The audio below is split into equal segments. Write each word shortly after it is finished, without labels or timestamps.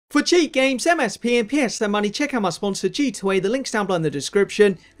For cheat games, MSP and PSN money, check out my sponsor G2A, the link's down below in the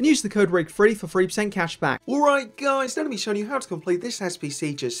description, and use the code RIGFREE for 3% cashback. Alright guys, now let me show you how to complete this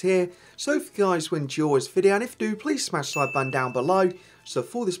SBC just here. So if you guys would enjoy this video, and if you do, please smash the like button down below. So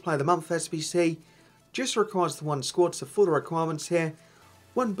for this Player of the Month SBC, just requires the one squad, so for the requirements here,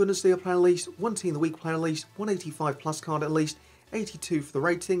 one Bundesliga player at least, one Team of the Week player at least, 185 plus card at least, 82 for the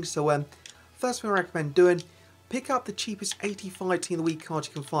rating. So first thing I recommend doing, pick up the cheapest 85 Team of the Week cards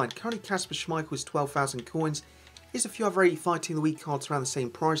you can find. Currently Kasper Schmeichel is 12,000 coins. There's a few other 85 Team of the Week cards around the same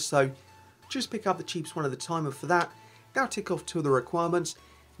price, so just pick up the cheapest one at a time. And for that, now tick off 2 of the requirements.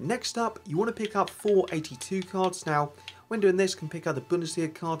 Next up, you want to pick up 4 82 cards. Now, when doing this, you can pick up the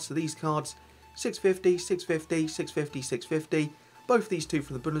Bundesliga cards. So these cards, 650, 650, 650, 650. Both of these two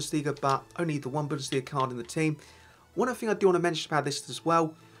from the Bundesliga, but only the one Bundesliga card in the team. One other thing I do want to mention about this as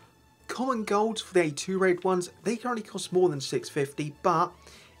well, common golds for the 82 rated ones, they currently cost more than 650, but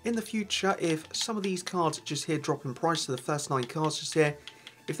in the future, if some of these cards just here drop in price, so the first 9 cards just here,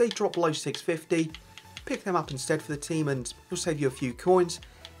 if they drop below 650, pick them up instead for the team and it'll save you a few coins.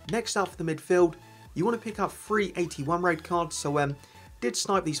 Next up for the midfield, you want to pick up 3 81 rated cards. So did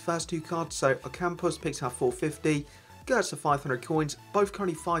snipe these first 2 cards, so Ocampos picks up 450, Gertz are 500 coins, both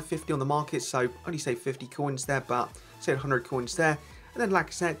currently 550 on the market, so only save 50 coins there, but save 100 coins there. And then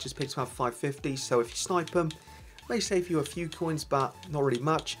Lacazette just picks up 550, so if you snipe them, may save you a few coins, but not really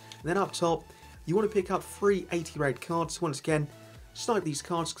much. And then up top, you want to pick up 3 80 rated cards. Once again, snipe these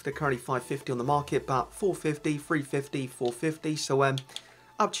cards because they're currently 550 on the market, but 450, 350, 450. So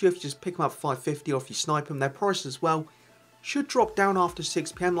up to you if you just pick them up 550 or if you snipe them. Their price as well should drop down after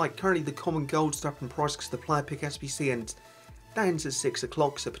 6 PM. Like currently the common gold's up in price because the player pick SBC and that ends at 6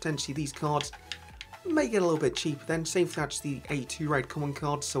 o'clock. So potentially these cards may get a little bit cheaper then. Same for actually the 82 rated common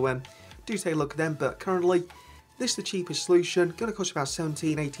cards. So do take a look at them. But currently this is the cheapest solution. Going to cost you about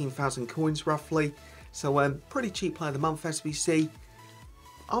 17, 18,000 coins roughly. So pretty cheap Player of the Month SBC.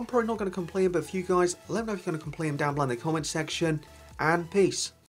 I'm probably not going to complain, but if you guys, let me know if you're going to complain down below in the comment section. And peace.